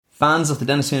Fans of the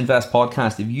Dennis Who Invest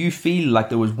podcast, if you feel like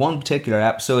there was one particular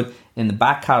episode in the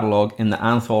back catalogue in the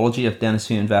anthology of Dennis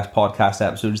Who Invest podcast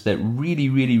episodes that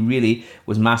really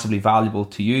was massively valuable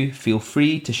to you, feel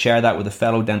free to share that with a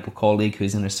fellow dental colleague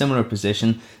who's in a similar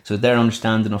position so their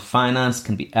understanding of finance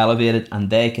can be elevated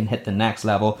and they can hit the next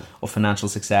level of financial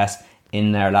success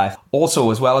in their life.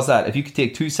 Also, as well as that, if you could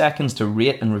take 2 seconds to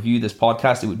rate and review this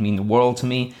podcast, it would mean the world to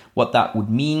me. What that would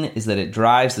mean is that it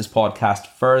drives this podcast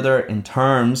further in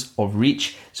terms of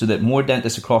reach so that more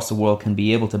dentists across the world can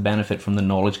be able to benefit from the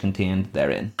knowledge contained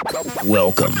therein.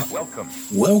 Welcome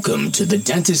to the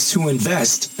Dentists Who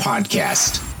Invest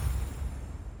podcast.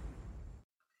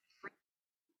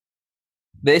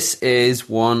 This is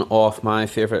one of my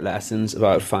favorite lessons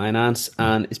about finance,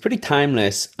 and it's pretty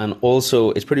timeless, and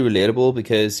also it's pretty relatable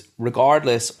because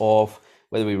regardless of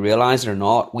whether we realize it or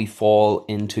not, we fall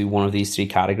into one of these 3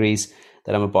 categories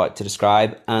that I'm about to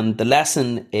describe. And the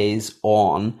lesson is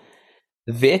on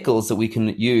the vehicles that we can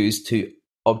use to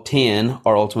obtain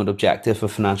our ultimate objective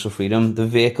of financial freedom, the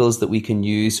vehicles that we can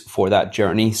use for that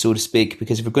journey, so to speak.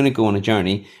 Because if we're going to go on a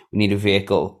journey, we need a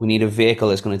vehicle. We need a vehicle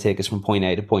that's going to take us from point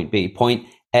A to point B. Point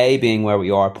A being where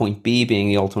we are, point B being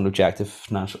the ultimate objective,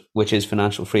 which is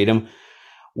financial freedom.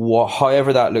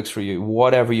 However that looks for you,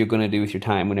 whatever you're going to do with your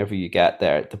time whenever you get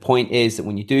there. The point is that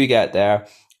when you do get there,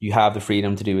 you have the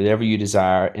freedom to do whatever you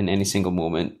desire in any single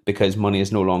moment because money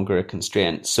is no longer a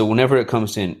constraint. So whenever it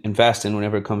comes to investing,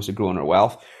 whenever it comes to growing our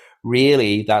wealth,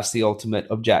 really that's the ultimate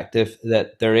objective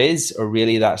that there is, or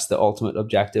really that's the ultimate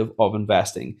objective of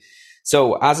investing.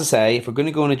 So as I say, if we're going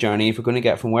to go on a journey, if we're going to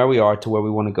get from where we are to where we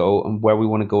want to go, and where we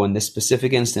want to go in this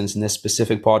specific instance, in this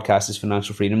specific podcast is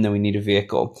financial freedom, then we need a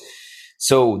vehicle.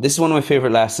 So this is one of my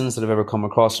favorite lessons that I've ever come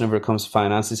across whenever it comes to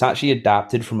finance. It's actually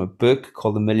adapted from a book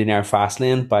called The Millionaire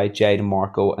Fastlane by Jay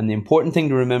DeMarco. And the important thing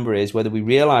to remember is whether we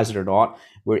realize it or not,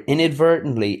 we're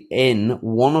inadvertently in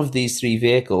one of these 3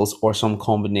 vehicles or some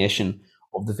combination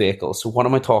of the vehicles. So what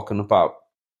am I talking about?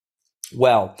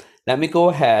 Well, let me go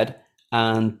ahead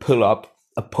and pull up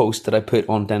a post that I put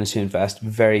on Dennis Who Invest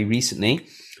very recently,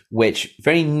 which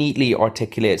very neatly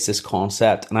articulates this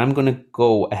concept. And I'm going to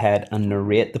go ahead and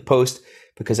narrate the post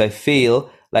because I feel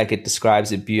like it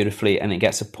describes it beautifully and it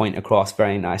gets a point across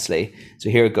very nicely. So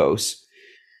here it goes.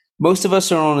 Most of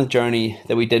us are on a journey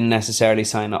that we didn't necessarily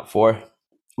sign up for.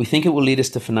 We think it will lead us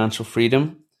to financial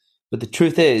freedom, but the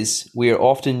truth is we are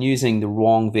often using the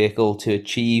wrong vehicle to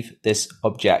achieve this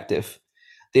objective.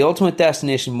 The ultimate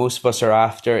destination most of us are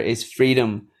after is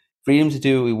freedom. Freedom to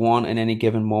do what we want in any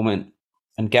given moment.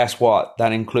 And guess what?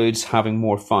 That includes having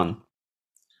more fun.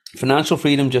 Financial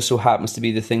freedom just so happens to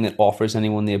be the thing that offers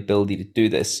anyone the ability to do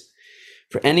this.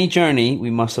 For any journey, we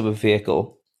must have a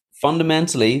vehicle.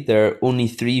 Fundamentally, there are only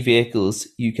 3 vehicles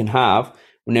you can have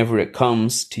whenever it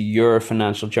comes to your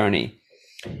financial journey.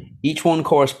 Each one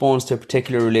corresponds to a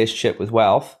particular relationship with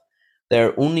wealth. There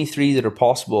are only 3 that are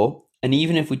possible. And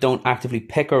even if we don't actively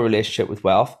pick our relationship with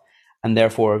wealth, and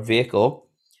therefore a vehicle,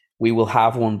 we will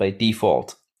have one by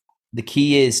default. The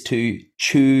key is to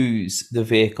choose the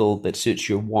vehicle that suits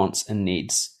your wants and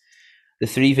needs. The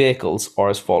 3 vehicles are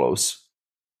as follows.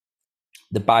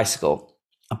 The bicycle.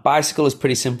 A bicycle is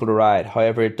pretty simple to ride.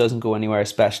 However, it doesn't go anywhere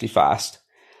especially fast.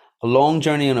 A long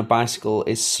journey on a bicycle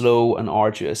is slow and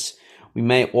arduous. We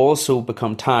may also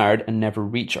become tired and never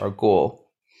reach our goal.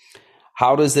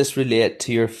 How does this relate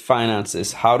to your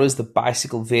finances? How does the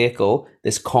bicycle vehicle,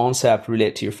 this concept,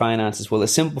 relate to your finances? Well, the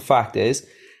simple fact is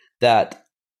that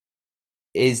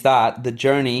the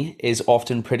journey is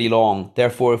often pretty long.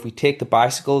 Therefore, if we take the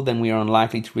bicycle, then we are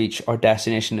unlikely to reach our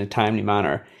destination in a timely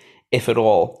manner, if at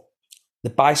all. The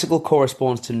bicycle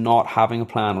corresponds to not having a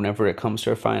plan whenever it comes to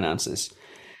our finances.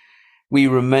 We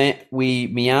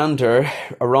meander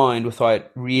around without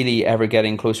really ever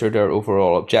getting closer to our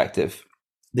overall objective.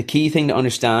 The key thing to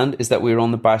understand is that we're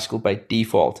on the bicycle by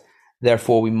default.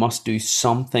 Therefore, we must do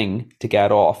something to get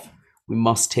off. We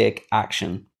must take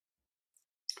action.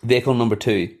 Vehicle number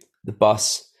 2, the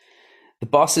bus. The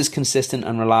bus is consistent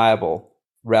and reliable,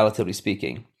 relatively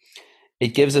speaking.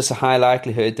 It gives us a high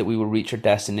likelihood that we will reach our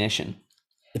destination.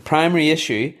 The primary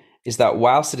issue is that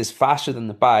whilst it is faster than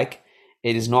the bike,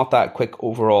 it is not that quick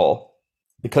overall.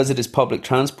 Because it is public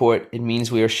transport, it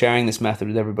means we are sharing this method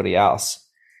with everybody else.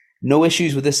 No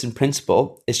issues with this in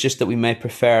principle, it's just that we may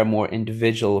prefer a more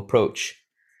individual approach.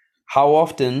 How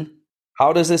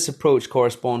does this approach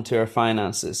correspond to our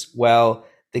finances? Well,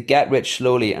 the get rich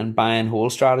slowly and buy and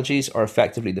hold strategies are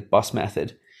effectively the bus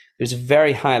method. There's a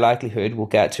very high likelihood we'll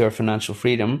get to our financial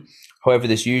freedom. However,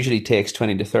 this usually takes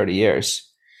 20 to 30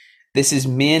 years. This is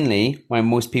mainly why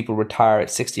most people retire at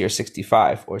 60 or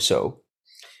 65 or so.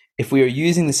 If we are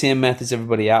using the same methods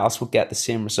everybody else, we'll get the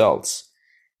same results.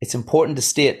 It's important to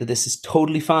state that this is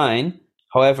totally fine.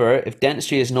 However, if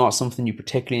dentistry is not something you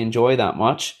particularly enjoy that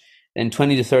much, then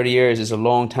 20 to 30 years is a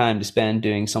long time to spend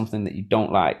doing something that you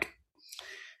don't like.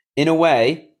 In a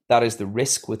way, that is the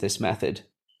risk with this method.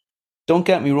 Don't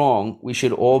get me wrong, we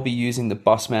should all be using the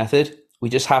bus method. We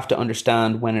just have to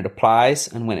understand when it applies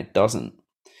and when it doesn't.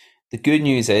 The good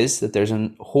news is that there's a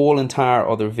whole entire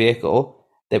other vehicle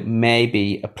that may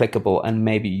be applicable and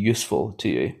may be useful to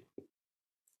you.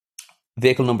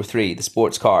 Vehicle number 3, the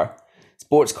sports car.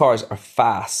 Sports cars are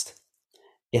fast.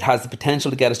 It has the potential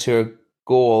to get us to our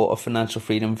goal of financial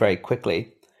freedom very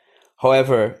quickly.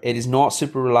 However, it is not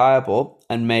super reliable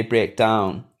and may break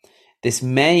down. This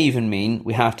may even mean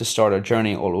we have to start our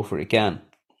journey all over again.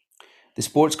 The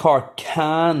sports car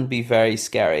can be very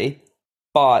scary,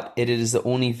 but it is the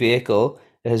only vehicle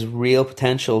that has real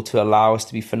potential to allow us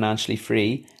to be financially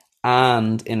free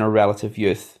and in our relative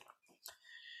youth.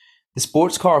 The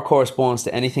sports car corresponds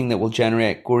to anything that will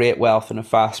generate great wealth in a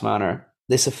fast manner.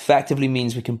 This effectively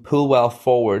means we can pull wealth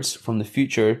forwards from the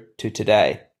future to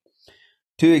today.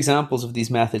 2 examples of these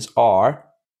methods are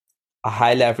a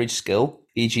high leverage skill,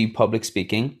 e.g. public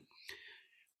speaking,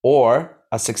 or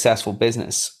a successful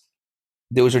business.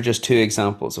 Those are just 2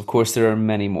 examples. Of course, there are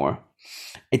many more.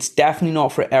 It's definitely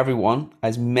not for everyone,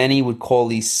 as many would call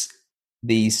these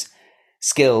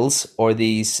skills or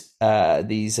these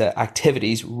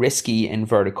activities risky,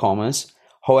 inverted commas.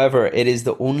 However, it is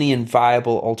the only and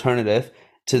viable alternative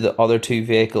to the other 2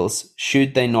 vehicles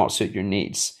should they not suit your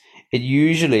needs. It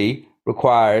usually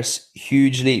requires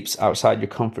huge leaps outside your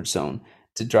comfort zone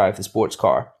to drive the sports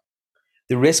car.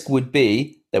 The risk would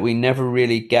be that we never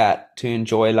really get to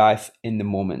enjoy life in the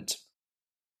moment.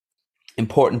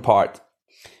 Important part,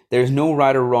 there is no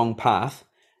right or wrong path.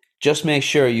 Just make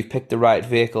sure you've picked the right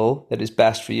vehicle that is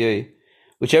best for you.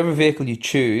 Whichever vehicle you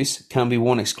choose can be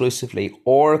one exclusively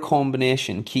or a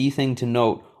combination. Key thing to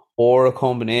note, or a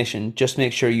combination. Just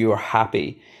make sure you are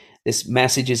happy. This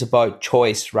message is about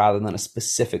choice rather than a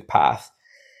specific path.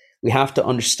 We have to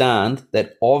understand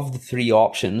that of the 3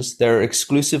 options, there are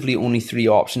exclusively only 3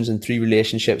 options and 3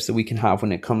 relationships that we can have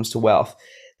when it comes to wealth.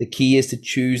 The key is to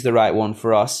choose the right one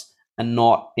for us and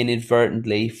not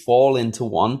inadvertently fall into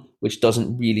one which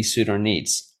doesn't really suit our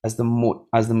needs, as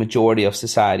the majority of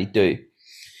society do.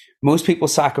 Most people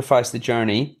sacrifice the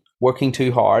journey, working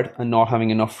too hard and not having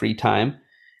enough free time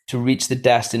to reach the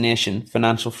destination,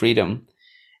 financial freedom.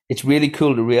 It's really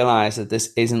cool to realize that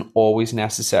this isn't always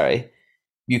necessary.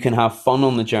 You can have fun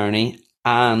on the journey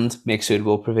and make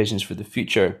suitable provisions for the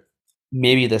future.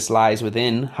 Maybe this lies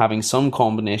within having some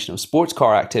combination of sports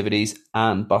car activities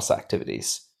and bus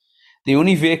activities. The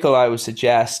only vehicle I would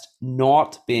suggest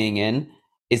not being in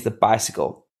is the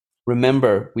bicycle.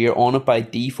 Remember, we are on it by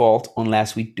default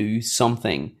unless we do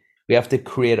something. We have to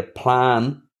create a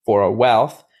plan for our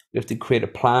wealth. We have to create a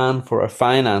plan for our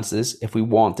finances if we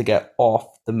want to get off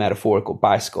the metaphorical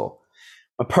bicycle.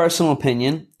 My personal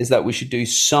opinion is that we should do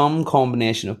some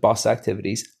combination of bus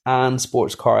activities and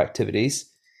sports car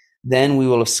activities. Then we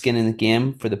will have skin in the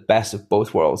game for the best of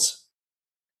both worlds.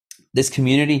 This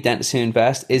community, Dentists Who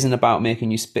Invest, isn't about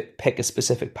making you pick a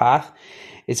specific path.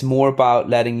 It's more about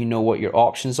letting you know what your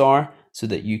options are so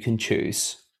that you can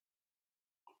choose.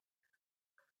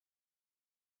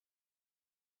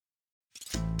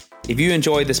 If you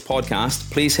enjoyed this podcast,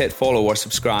 please hit follow or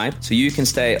subscribe so you can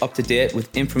stay up to date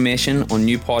with information on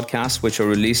new podcasts which are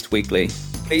released weekly.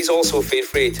 Please also feel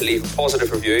free to leave a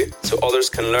positive review so others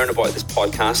can learn about this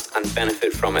podcast and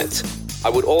benefit from it. I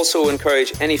would also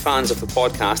encourage any fans of the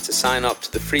podcast to sign up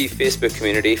to the free Facebook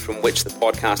community from which the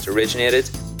podcast originated.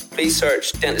 Please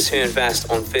search Dentists Who Invest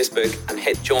on Facebook and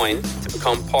hit join to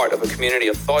become part of a community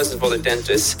of thousands of other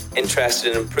dentists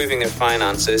interested in improving their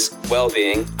finances,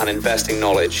 well-being and investing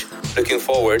knowledge. Looking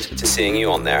forward to seeing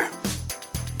you on there.